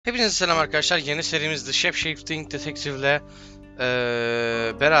Hepinize selam arkadaşlar. Yeni serimizde Shapeshifting Detective'le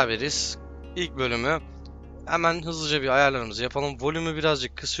beraberiz. İlk bölümü. Hemen hızlıca bir ayarlarımızı yapalım. Volümü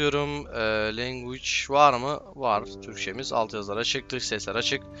birazcık kısıyorum. Language var mı? Var. Türkçemiz. Altyazılar açık. Dış sesler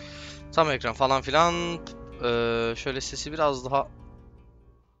açık. Tam ekran falan filan. Şöyle sesi biraz daha...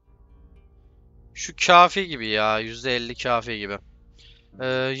 Şu kafi gibi ya. %50 kafi gibi.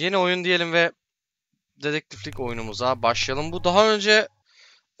 Yeni oyun diyelim ve dedektiflik oyunumuza başlayalım. Bu daha önce...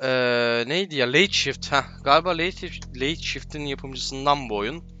 neydi ya? Late Shift. Galiba Late Shift'in yapımcısından bu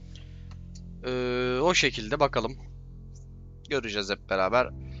oyun. O şekilde bakalım. Göreceğiz hep beraber.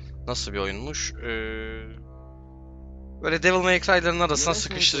 Nasıl bir oyunmuş. Böyle Devil May Cry'ların arasına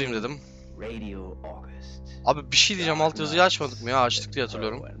sıkıştırayım dedim. Abi bir şey diyeceğim. Altyazıyı açmadık mı ya? Açtık diye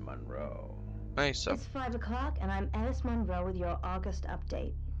hatırlıyorum. Neyse.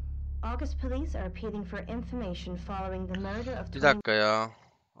 Bir dakika ya.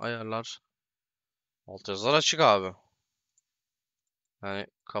 Ayarlar. Altyazılar açık abi. Yani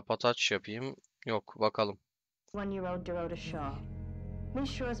kapat aç yapayım. Yok bakalım.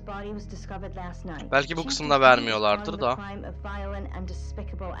 Belki bu kısımda vermiyorlardır da.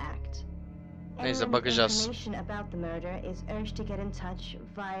 Neyse bakacağız.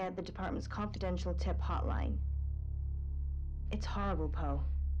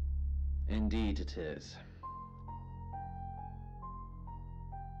 Indeed it is.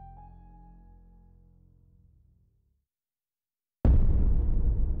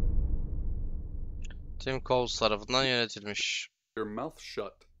 Tim Coles tarafından yönetilmiş. Your mouth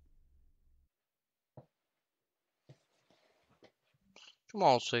shut. Şu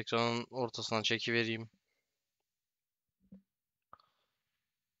mouse'u ekranın ortasından çekivereyim.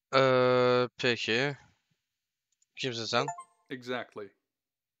 Peki. Kimsin sen? Exactly.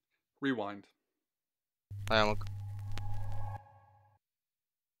 Rewind. Dayamak.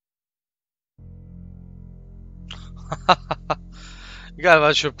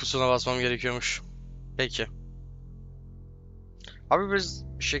 Galiba çöp kutusuna basmam gerekiyormuş. Peki. Abi biz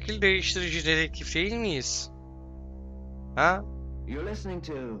şekil değiştirici dedektif değil miyiz? Ha? You're listening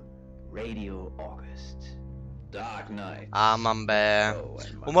to Radio August. Dark Night. Aman be.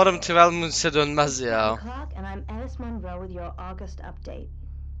 Umarım 12 Minutes'e dönmez ya.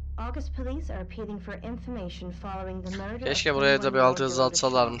 Keşke buraya da bir altyazı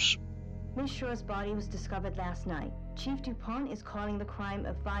atsalarmış. Miss Shore's body was discovered last night. Chief DuPont is calling the crime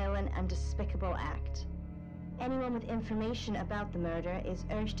a violent and despicable act. Anyone with information about the murder is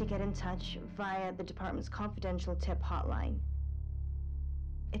urged to get in touch via the department's confidential tip hotline.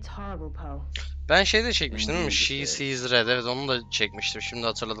 It's horrible, Poe. Ben şeyde çekmiştim değil mi? She Sees Red. Evet onu da çekmiştim. Şimdi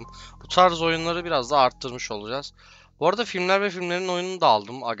hatırladım. Bu tarz oyunları biraz da arttırmış olacağız. Bu arada filmler ve filmlerin oyununu da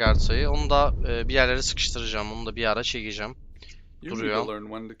aldım. Agartha'yı. Onu da bir yerlere sıkıştıracağım. Onu da bir ara çekeceğim. Duruyor.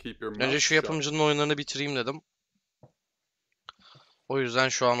 Önce şu yapımcının oyunlarını bitireyim dedim. O yüzden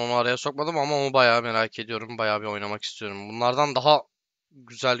şu an onu araya sokmadım ama onu bayağı merak ediyorum. Bayağı bir oynamak istiyorum. Bunlardan daha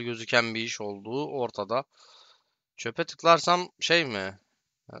güzel gözüken bir iş olduğu ortada. Çöpe tıklarsam şey mi?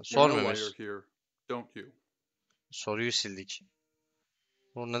 Yani sormuyor muyuz? Soruyu sildik.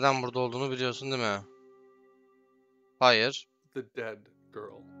 Bu neden burada olduğunu biliyorsun değil mi? Hayır.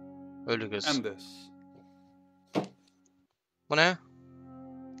 Ölü kız. Bu ne?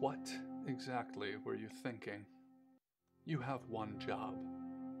 What exactly were you thinking? You have one job.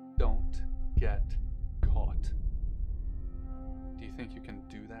 Don't get caught. Do you think you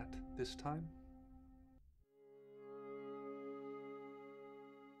can do that this time?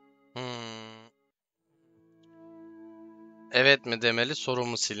 Evet mi demeli, soru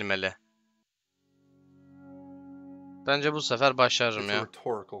mu silmeli? Bence bu sefer başarırım ya. It's a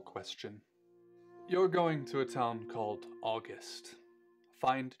rhetorical question. You're going to a town called August.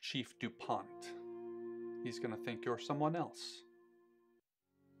 Find Chief DuPont. He's gonna think you're someone else.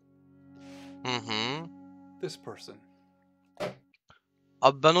 Hı. This person.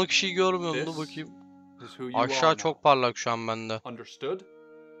 Abi ben o kişiyi görmüyorum. Dur bakayım. Aşağı çok parlak şu an bende. Understood?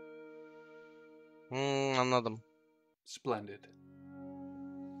 Anladım. Splendid.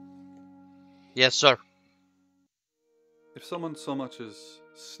 Yes sir. If someone so much as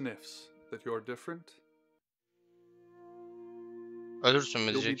sniffs that you're different, Ölürsün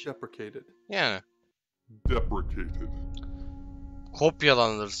mü you'll be diyecek. deprecated. Yani. Deprecated.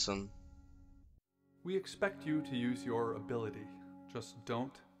 Kopyalanırsın. We expect you to use your ability. Just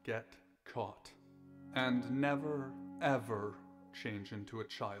don't get caught. And never, ever change into a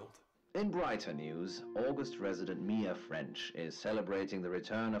child. In brighter news, August resident Mia French is celebrating the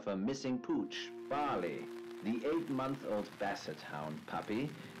return of her missing pooch, Barley. The 8-month-old Basset Hound puppy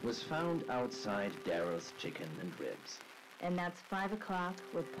was found outside Daryl's Chicken and Ribs. and that's 5 o'clock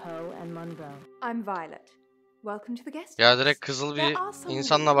with Poe and Monroe. I'm Violet. Welcome to the guest Ya house. direkt kızıl There bir are some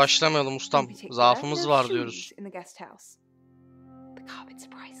insanla rules. başlamayalım In ustam. particular, Zaafımız no var shoes diyoruz. in the guest house. The carpet's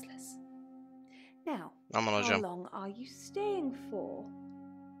priceless. Now, Aman how hocam. long are you staying for?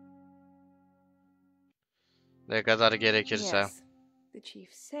 Ne kadar gerekirse. Yes. The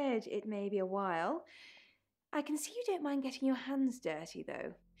chief said it may be a while. I can see you don't mind getting your hands dirty,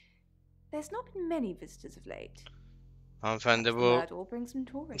 though. There's not been many visitors of late. Hanımefendi Perhaps the bu Myrtle will bring some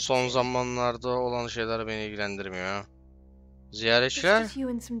tourists son in. zamanlarda olan şeyler beni ilgilendirmiyor ya. It's Ziyaretçiler just you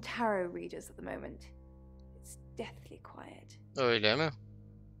and some tarot readers at the moment. It's deathly quiet. öyle mi?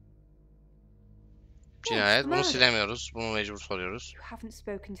 What's Cinayet. the Bunu murder? silemiyoruz. Bunu mecbur soruyoruz. You haven't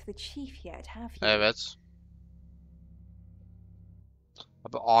spoken to the chief yet, have you? Evet.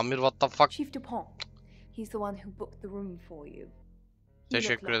 Abi Amir what the fuck? Chief Dupont. He's the one who booked the room for you. He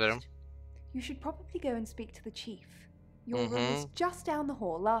Teşekkür looked ederim. lost. You should probably go and speak to the chief. Your Mhm. room is just down the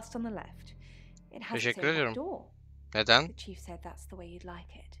hall, last on the left. It has its Teşekkür own ediyorum. back door. Neden? The chief said that's the way you'd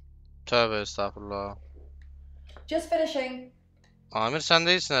like it. Tövbe estağfurullah. Just finishing. Amir sen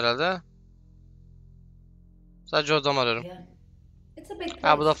değilsin herhalde. Sadece odamı arıyorum. Yeah. It's a big place.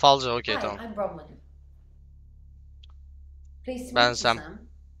 Ha bu da falcı. Okey Hi, tamam. I'm Bronwyn. Pleased to Ben meet you, Sam. Sam.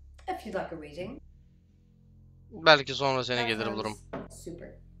 If you'd like a reading. Belki sonra seni That gelir sounds bulurum.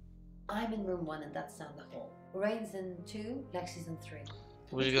 Super. I'm in room 1 and that's down the hall. Lorraine's in 2, Lexi's in 3.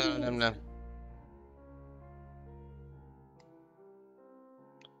 Bu bilgiler önemli.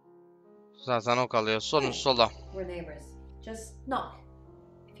 Zaten o kalıyor. Sonun sola. We're neighbors. Just knock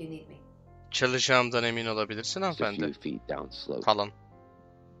if you need me. Çalışacağımdan emin olabilirsin Just a few hanımefendi. feet down slope. Kalın.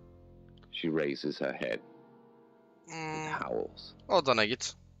 She raises her head and Hmm, howls. odana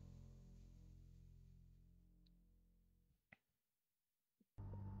git.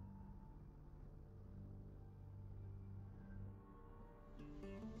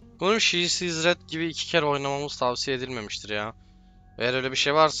 Bunun She Sees Red gibi 2 kere oynamamız tavsiye edilmemiştir ya. Eğer öyle bir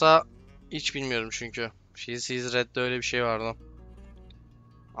şey varsa hiç bilmiyorum çünkü. She Sees Red'de öyle bir şey vardı.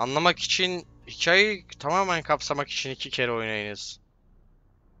 Anlamak için, hikayeyi tamamen kapsamak için 2 kere oynayınız.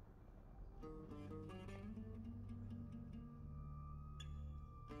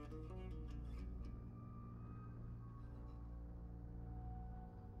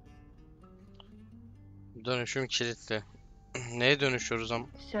 Dönüşüm kilitli. Neye dönüşüyoruz ama?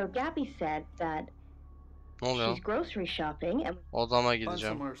 So Gabby said that Ne oluyor? she's grocery shopping and Odama Find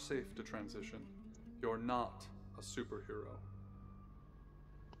gideceğim. somewhere safe to transition. You're not a superhero.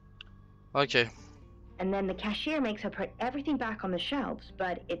 Okey. and then the cashier makes her put everything back on the shelves,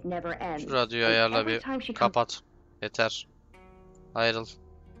 but it never ends. Şu radyoyu And ayarla every bir. time she comes Kapat. Yeter. Ayrıl.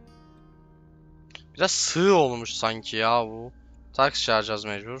 Biraz sığ olmuş sanki ya bu. Taksi çağıracağız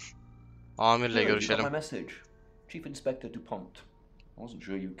mecbur. Amirle Hello, you got görüşelim. my message. Chief Inspector Dupont. I wasn't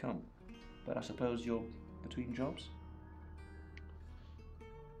sure you'd come, but I suppose you're between jobs?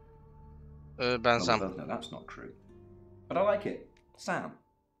 Ben Well, we Sam. both know that's not true. But I like it. Sam.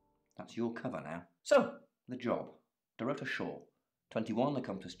 That's your cover now. So, the job. Dorota Shaw. 21,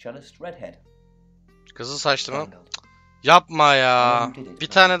 accomplished cellist, redhead. Kızıl saçlı mı? Dangled. Yapma ya. Ölüm did it, Bir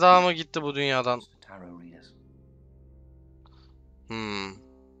right? tane daha mı gitti bu dünyadan? Tarot readers.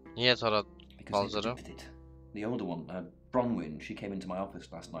 Niye tarot? Because Balzarı. they predicted it. The older one, Bronwyn, she came into my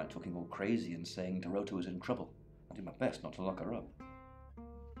office last night talking all crazy and saying Dorota was in trouble. I did my best not to lock her up.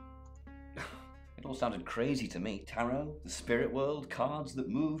 It all sounded crazy to me. Tarot, the spirit world, cards that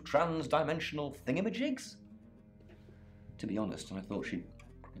move, trans-dimensional thingamajigs. To be honest, I thought she'd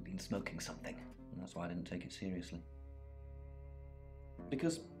probably been smoking something, and that's why I didn't take it seriously.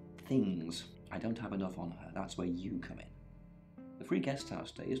 Because things, I don't have enough on her. That's where you come in. The free guest house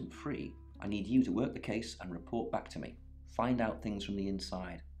stay isn't free. I need you to work the case and report back to me. Find out things from the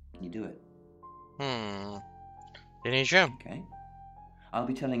inside. Can you do it? Deneyeceğim. Okay. I'll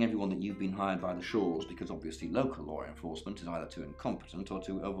be telling everyone that you've been hired by the Shaws because obviously local law enforcement is either too incompetent or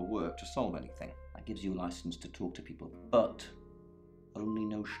too overworked to solve anything. That gives you a license to talk to people, but only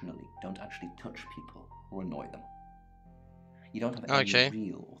notionally. Don't actually touch people or annoy them. You don't have any Okay.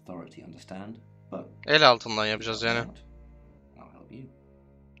 real authority, understand? But El altından yapacağız yani. I'll help you.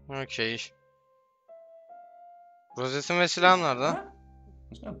 Okey. Rozetin ve silahın nerede? Huh?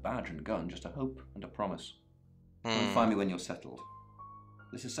 There's no badge and gun, just a hope and a promise. Come and Hmm. find me when you're settled.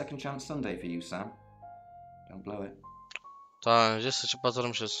 This is Second Chance Sunday for you, Sam. Don't blow it. Daha önce sıçıp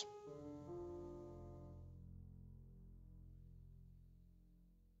batırmışız.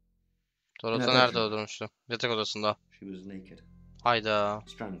 Dorota Evet, nerede evet. öldürmüştü? Yatak odasında. She was naked, Hayda.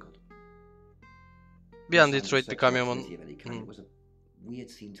 strangled. Bir an No sign of Detroit bir sexual kamyon. activity of any kind. It was a weird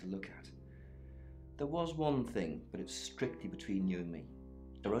scene to look at. There was one thing, but it's strictly between you and me.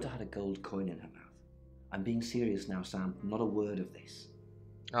 Dorota had a gold coin in her mouth. I'm being serious now, Sam. Not a word of this.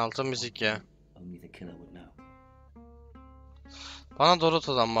 Altın müzik ya. Only the killer would know. Bana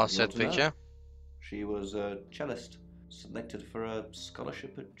Dorota'dan You bahset want to know? peki. She was a cellist, selected for a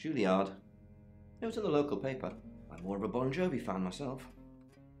scholarship at Juilliard. It was in the local paper. I'm more of a Bon Jovi fan myself.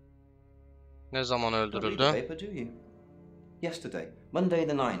 Ne zaman Don't read the öldürüldü? paper, do you? Yesterday, Monday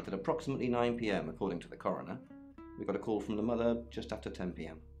the 9th at approximately 9 p.m. according to the coroner. We got a call from the mother just after 10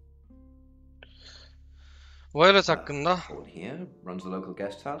 p.m. Violet hakkında. Forward here, runs the local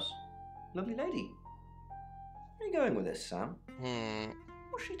guest house. Lovely lady. Where are you going with this, Sam?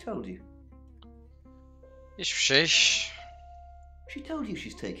 What she told you? Hiçbir şey. She told you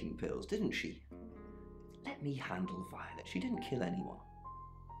she's taking pills, didn't she? Let me handle Violet. She didn't kill anyone.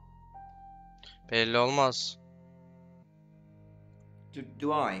 Belli olmaz.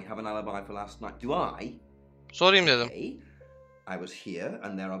 Do I have an alibi for last night? Do I? Sorayım dedim. Okay. I was here,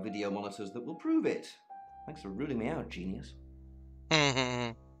 and there are video monitors that will prove it. Thanks for ruling me out, genius.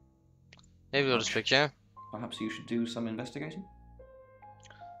 Ne biliyoruz peki? Perhaps you should do some investigating?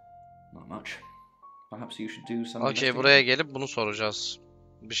 Not much. Perhaps you should do some Okey, buraya gelip bunu soracağız.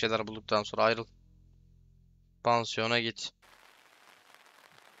 Bir şeyler bulduktan sonra ayrıl. Pansiyona git.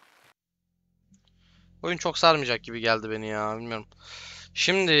 Oyun çok sarmayacak gibi geldi beni ya, bilmiyorum.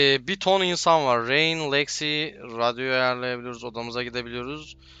 Şimdi bir ton insan var. Rain, Lexi, radyoyu ayarlayabiliyoruz, odamıza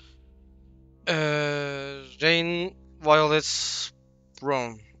gidebiliyoruz. Rain, Violet,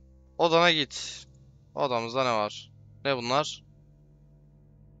 Brown. Odana git. Odamızda ne var? Ne bunlar?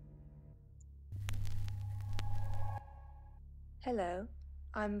 Hello,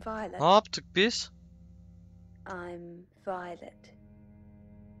 I'm Violet. Ne yaptık biz? I'm Violet.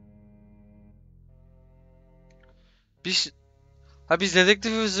 Biz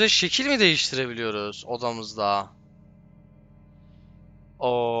dedektifiz ve şekil mi değiştirebiliyoruz odamızda?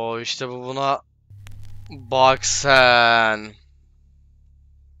 Oo, işte bu buna bak sen.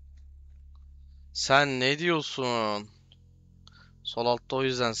 Sen ne diyorsun? Sol altta o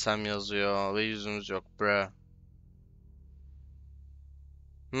yüzden Sam yazıyor ve yüzümüz yok bre.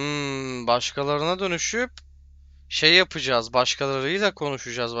 Başkalarına dönüşüp şey yapacağız. Başkalarıyla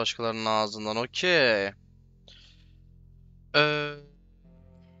konuşacağız başkalarının ağzından. Okey.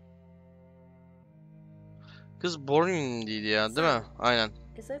 Kız Born'diydi ya, değil mi? Aynen.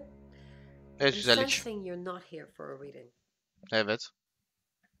 Is it? Evet, I'm güzellik. sensing you're not here for a reading. Evet.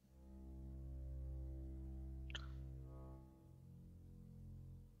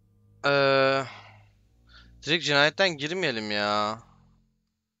 Direkt cinayetten girmeyelim ya.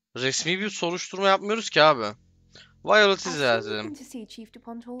 Resmi bir soruşturma yapmıyoruz ki abi. Violet'i ziyaret edelim.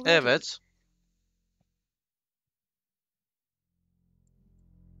 Evet.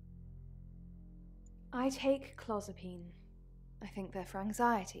 I take clozapine. I think they're for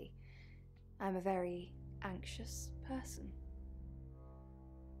anxiety. I'm a very anxious person.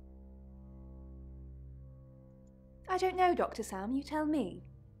 I don't know, Dr. Sam. You tell me.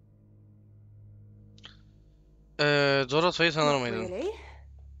 Dorota'yı tanır Not mıydın? really.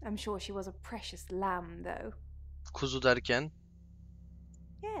 I'm sure she was a precious lamb, though. Kuzu derken?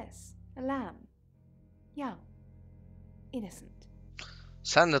 Yes, a lamb. Young. Innocent.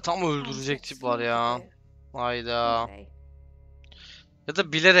 Sen de tam öldürecek And tip var such ya. sweet, Hayda. aren't they? Ya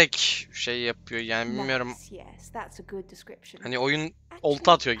da bilerek şey yapıyor yani, bilmiyorum. Nice, yes, that's a good description. Hani oyun Actually,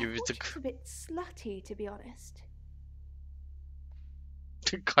 olta atıyor gibi I bir thought tık. she was a bit slutty, to be honest.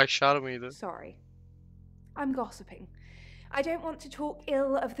 Kaşar mıydı? Sorry. I'm gossiping. I don't want to talk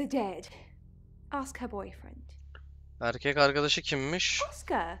ill of the dead. Ask her boyfriend. Erkek arkadaşı kimmiş?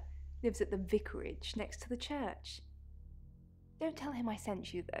 Oscar lives at the vicarage next to the church. Don't tell him I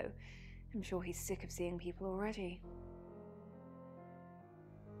sent you, though. I'm sure he's sick of seeing people already.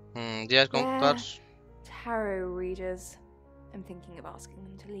 Diğer konuklar. Tarot readers. I'm thinking of asking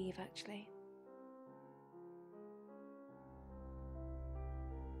them to leave, actually.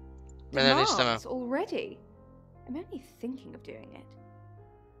 Ben öyle istemem. Mars already. I'm only thinking of doing it.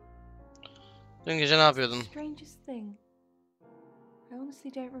 Dün gece ne yapıyordun? Strangest thing. I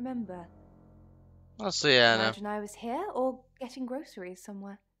honestly don't remember. Nasıl yani? Imagine I was here or getting groceries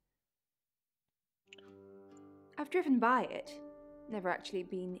somewhere. I've driven by it, never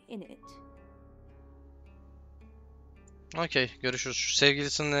actually been in it. Okey, görüşürüz. Şu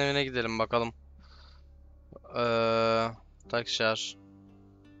sevgilisinin evine gidelim bakalım. Taksi çağır.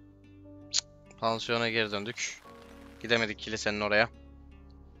 Pansiyona geri döndük. Gidemedik kilisenin oraya.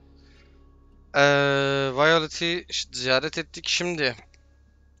 Violet'i ziyaret ettik. Şimdi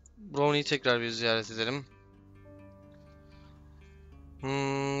Brownie'yi tekrar bir ziyaret edelim.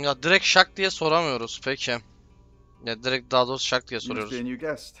 Ya direkt şak diye soramıyoruz peki. Ya direkt daha doğrusu şak diye You must be soruyoruz. a new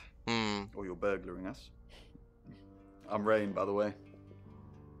guest. Hmm. Or you're burglaring us. I'm Rain, by the way.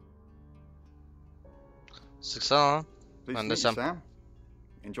 Sıksana lan. Pleased Ben to de meet you, Sam. Sam.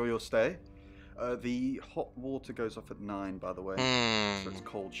 Enjoy your stay. The hot water goes off at 9, by the way. So it's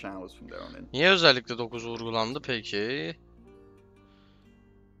cold showers from there on in. Niye özellikle 9 vurgulandı peki?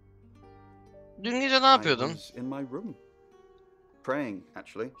 Dün gece ne I yapıyordun? was in my room. Praying,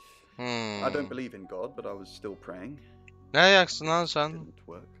 actually. I don't believe in God, but I was still praying. Ne ayaksın lan sen? Didn't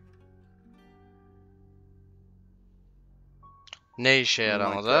work. Ne işe My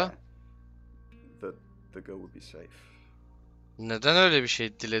yaramadı? prayer that the girl would be safe. Neden öyle bir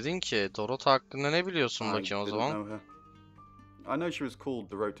şey diledin ki? Dorota hakkında ne biliyorsun I bakayım o didn't zaman? know her. I know she was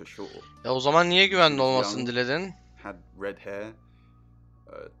called Dorota Shaw. O zaman niye güvenli She was olmasını young, diledin? had red hair,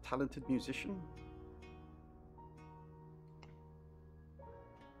 a talented musician.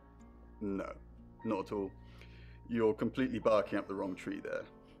 No, not at all. You're completely barking up the wrong tree there.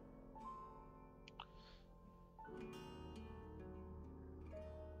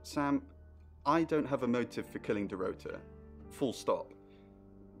 Sam, I don't have a motive for killing Dorota. Full stop.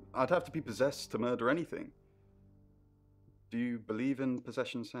 I'd have to be possessed to murder anything. Do you believe in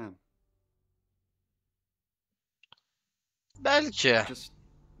possession, Sam? Belki. Just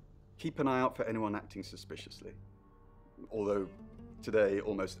keep an eye out for anyone acting suspiciously. Although today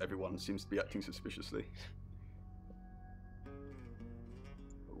almost everyone seems to be acting suspiciously.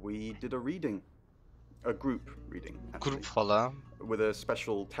 We did a reading. A group reading, actually. Grup falan. With a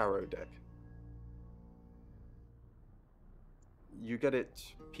special tarot deck. You get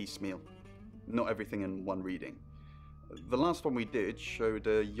it piecemeal. Not everything in one reading. The last one we did showed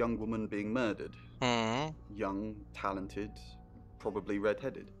a young woman being murdered. Young, talented, probably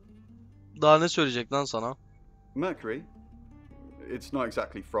red-headed. Daha ne söyleyecek lan sana? Mercury? It's not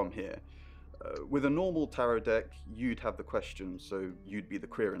exactly from here. With a normal tarot deck, you'd have the question, so you'd be the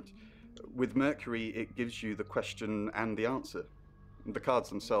querent. With Mercury, it gives you the question and the answer. The cards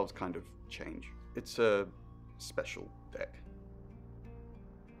themselves kind of change. It's a special deck.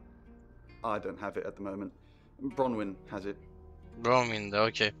 I don't have it at the moment. Bronwyn has it. Bronwyn'de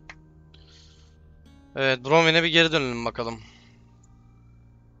okey. Evet, Bronwyn'e bir geri dönelim bakalım.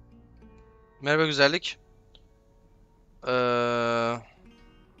 Merhaba güzellik.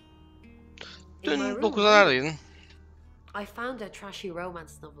 Dün 9'da neredeydin? I found a trashy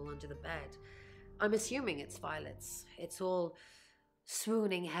romance novel under the bed. I'm assuming it's Violet's. It's all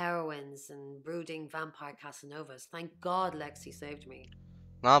swooning heroines and brooding vampire Casanovas. Thank God Lexi saved me.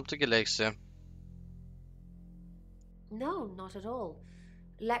 Ne yaptı ki Lexi? No, not at all.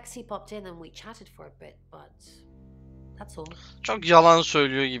 Lexi popped in and we chatted for a bit, but that's all. Çok yalan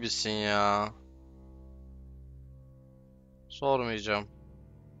söylüyor gibisin ya. Sormayacağım.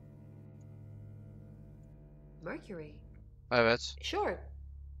 Mercury? Evet. Sure.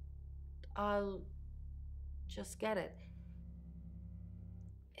 I'll just get it.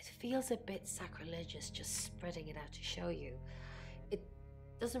 It feels a bit sacrilegious just spreading it out to show you. It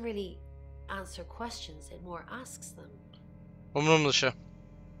doesn't really answer questions, it more asks them. Umurum dışı.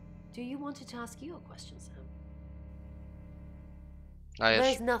 Do you want it to ask you a question, Sam? Hayır.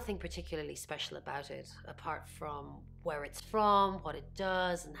 There's nothing particularly special about it, apart from where it's from, what it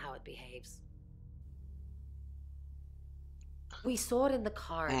does, and how it behaves. We saw it in the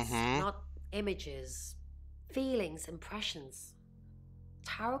cards, not images, feelings, impressions.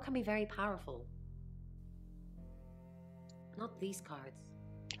 Tarot can be very powerful. Not these cards.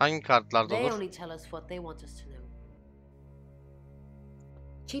 Hangi kartlarda They olur? only tell us what they want us to know.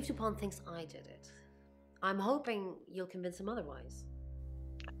 Chief Dupont thinks I did it. I'm hoping you'll convince him otherwise.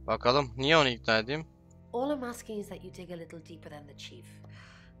 Bakalım. Niye onu ikna edeyim? All I'm asking is that you dig a little deeper than the chief.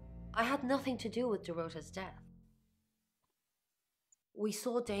 I had nothing to do with Dorota's death. We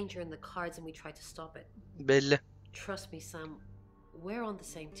saw danger in the cards and we tried to stop it. Belli. Trust me, Sam, we're on the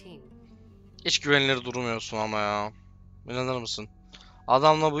same team. Hiç güvenilir durmuyorsun ama ya. İnanır mısın?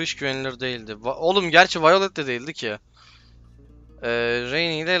 Adamla bu iş güvenilir değildi. Oğlum gerçi Violet de değildi ki.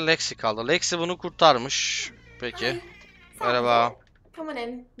 Rainy ile Lexi kaldı. Lexi bunu kurtarmış. Peki. Hi. Merhaba. Come on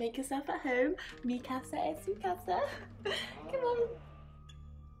in, make yourself at home. Mi casa es su casa. Come on.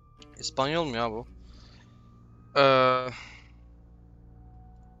 İspanyol mu ya bu?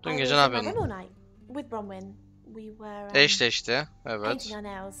 Dün I gece was ne in my room yapıyordun? all night with Bronwyn. We were Eşleşti. Evet. painting our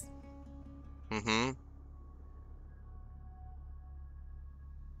nails. Hı.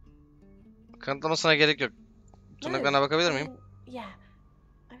 Kanıtlamasına gerek yok. Tırnaklarına bakabilir miyim? Yeah,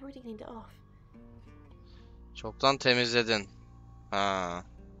 I've already cleaned it off. Çoktan temizledin. Ha.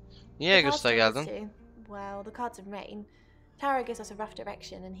 Niye The cards Augusta told us geldin? to. Well, the cards of rain Tarot gives us a rough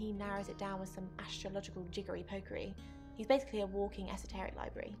direction and he narrows it down with some astrological jiggery pokery. He's basically a walking esoteric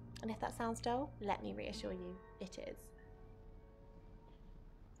library. And if that sounds dull, let me reassure you, it is.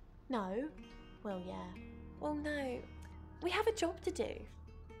 No? Well, yeah. Well, no. We have a job to do.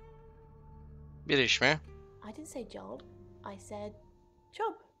 Bir iş mi? I didn't say job. I said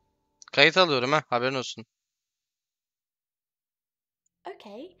job. Kayıt alıyorum ha, haberin olsun.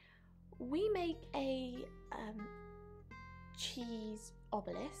 Okay. We make a cheese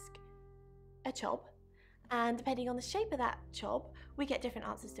obelisk, a chob, and depending on the shape of that chob, we get different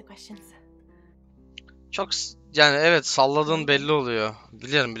answers to questions. Çok yani evet, salladığın belli oluyor.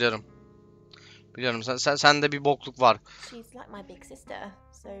 Biliyorum. Biliyorum, sende bir bokluk var. She's like my big sister,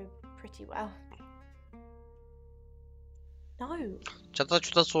 so pretty well. No. Çata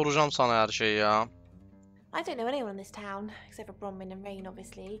çuta soracağım sana her şeyi ya. I don't know anyone in this town, except for Bronwyn and Rain,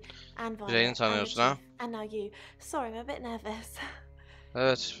 obviously, and Violet, Rain'i tanıyorsun ha? and now you. Sorry, I'm a bit nervous.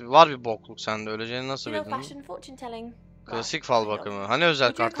 Evet, var bir bokluk sende. Öleceğini nasıl You know bildin? fashion fortune telling? Klasik fal bakımı. Hani özel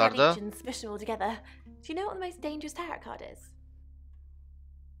We do a card kartlarda? each and smush them all together. Do you know what the most dangerous tarot card is?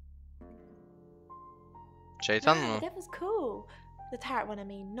 Şeytan No, mı? the devil's cool. The tarot one, I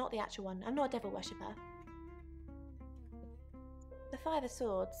mean, not the actual one. I'm not a devil worshipper. The Five of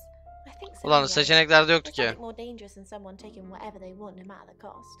Swords. I think so. Ulan anyway. seçeneklerde yoktu It's ki. nothing more dangerous than someone taking whatever they want, no matter the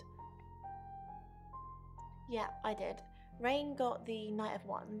cost. Yeah, I did. Rain got the Knight of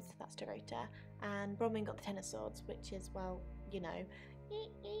Wands, that's Dorota, and Bronwyn got the Ten of Swords, which is, well, you know,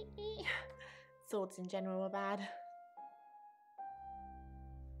 swords in general are bad.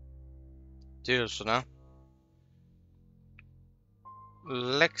 Diyorsun ha.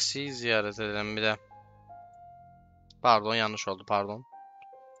 Lexi'yi ziyaret edelim bir de. Pardon, yanlış oldu, pardon.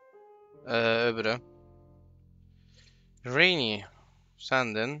 Öbürü. Rainy.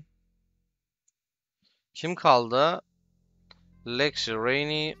 Sendin. Kim kaldı? Lexi,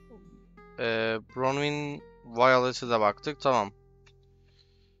 Rainy, Bronwyn, Violet'e de baktık. Tamam.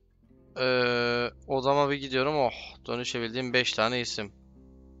 Odama bir gidiyorum. Oh, dönüşebildiğim 5 tane isim.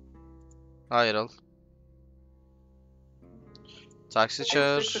 Ayrıl. Taksi It's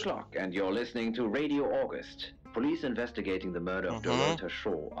çağır. 6 o'clock and you're listening to Radio August. Police investigating the murder of Dorota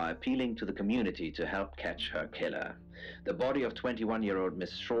Shaw are appealing to the community to help catch her killer. The body of 21-year-old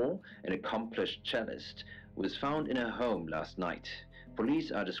Miss Shaw, an accomplished cellist, was found in her home last night. Police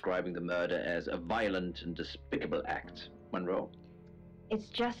are describing the murder as a violent and despicable act. Monroe? It's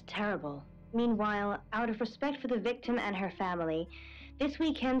just terrible. Meanwhile, out of respect for the victim and her family, this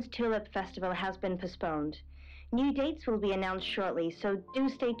weekend's Tulip Festival has been postponed. New dates will be announced shortly, so do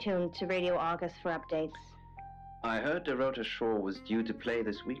stay tuned to Radio August for updates. I heard Dorota Shaw was due to play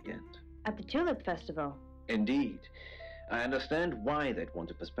this weekend. At the Tulip Festival? Indeed. I understand why they'd want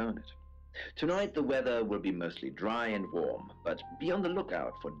to postpone it. Tonight the weather will be mostly dry and warm, but be on the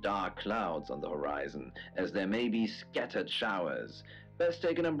lookout for dark clouds on the horizon, as there may be scattered showers. Best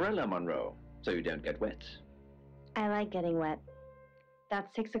take an umbrella, Monroe, so you don't get wet. I like getting wet.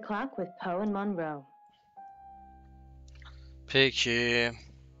 That's 6 o'clock with Poe and Monroe. Peki.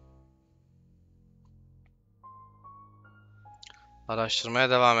 Araştırmaya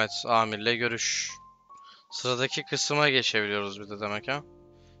devam et. Amirle görüş. Sıradaki kısma geçebiliyoruz bir de demek ha.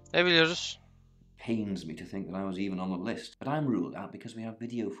 Ne biliyoruz? Pains me to think that I was even on the list, but I'm ruled out because we have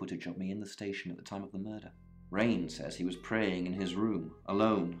video footage of me in the station at the time of the murder. Rain says he was praying in his room,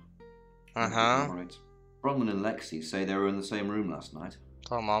 alone. Bronwyn and Lexi say they were in the same room last night.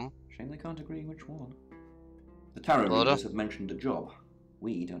 Tamam. Shame they can't agree which one. The tarot readers have mentioned a job.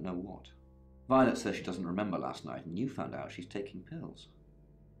 We don't know what. Violet says she doesn't remember last night, and you found out she's taking pills.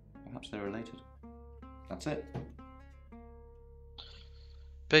 Perhaps they're related. That's it.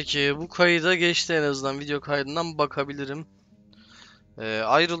 Peki bu kayıda geçti, en azından video kaydından bakabilirim.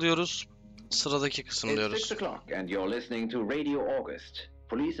 Ayrılıyoruz. Sıradaki kısım It's diyoruz. 6 o'clock and you're listening to Radio August.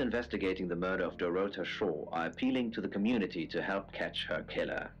 Police investigating the murder of Dorota Shaw are appealing to the community to help catch her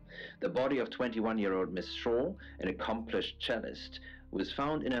killer. The body of 21-year-old Miss Shaw, an accomplished cellist, was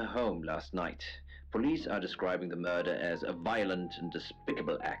found in her home last night. Police are describing the murder as a violent and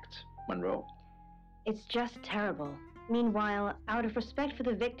despicable act. Monroe? It's just terrible. Meanwhile, out of respect for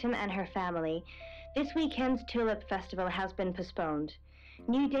the victim and her family, this weekend's Tulip Festival has been postponed.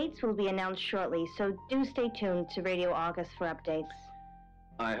 New dates will be announced shortly, so do stay tuned to Radio August for updates.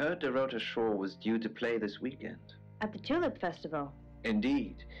 I heard Dorota Shaw was due to play this weekend. At the Tulip Festival?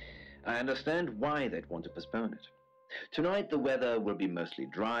 Indeed. I understand why they'd want to postpone it. Tonight the weather will be mostly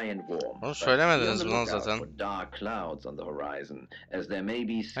dry and warm. Onu but söylemediniz be mi on lan the lookout zaten? for dark clouds on the horizon, as there may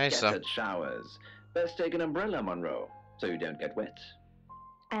be scattered showers. Best take an umbrella, Monroe, so you don't get wet.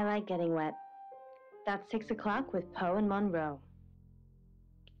 I like getting wet. That's 6 o'clock with Poe and Monroe.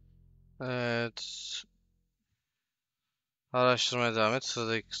 Evet. Araştırmaya devam et.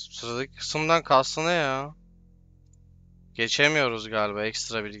 Sıradaki kısımdan kastı ne ya? Geçemiyoruz galiba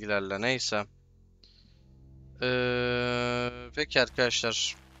ekstra bilgilerle. Neyse. Peki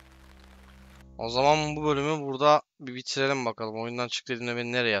arkadaşlar. O zaman bu bölümü burada bir bitirelim bakalım. Oyundan çık dediğimde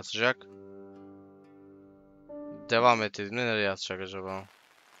beni nereye atacak? Devam et dediğimde nereye atacak acaba?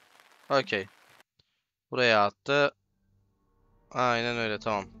 Okey. Buraya attı. Aynen öyle,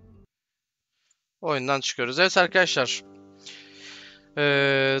 tamam. Oyundan çıkıyoruz. Evet arkadaşlar.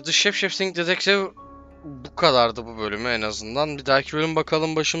 The Shapeshifting Detective bu kadardı bu bölümü en azından. Bir dahaki bölüm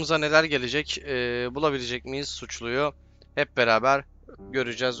bakalım başımıza neler gelecek. Bulabilecek miyiz suçluyu? Hep beraber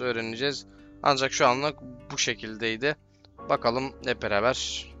göreceğiz, öğreneceğiz. Ancak şu anlık bu şekildeydi. Bakalım hep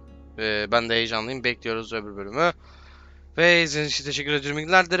beraber. Ben de heyecanlıyım. Bekliyoruz öbür bölümü. Ve izlediğiniz için teşekkür ederim. İyi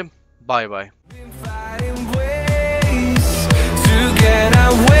günler dilerim. Bay bay.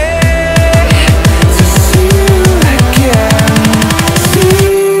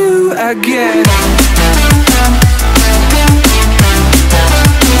 Again.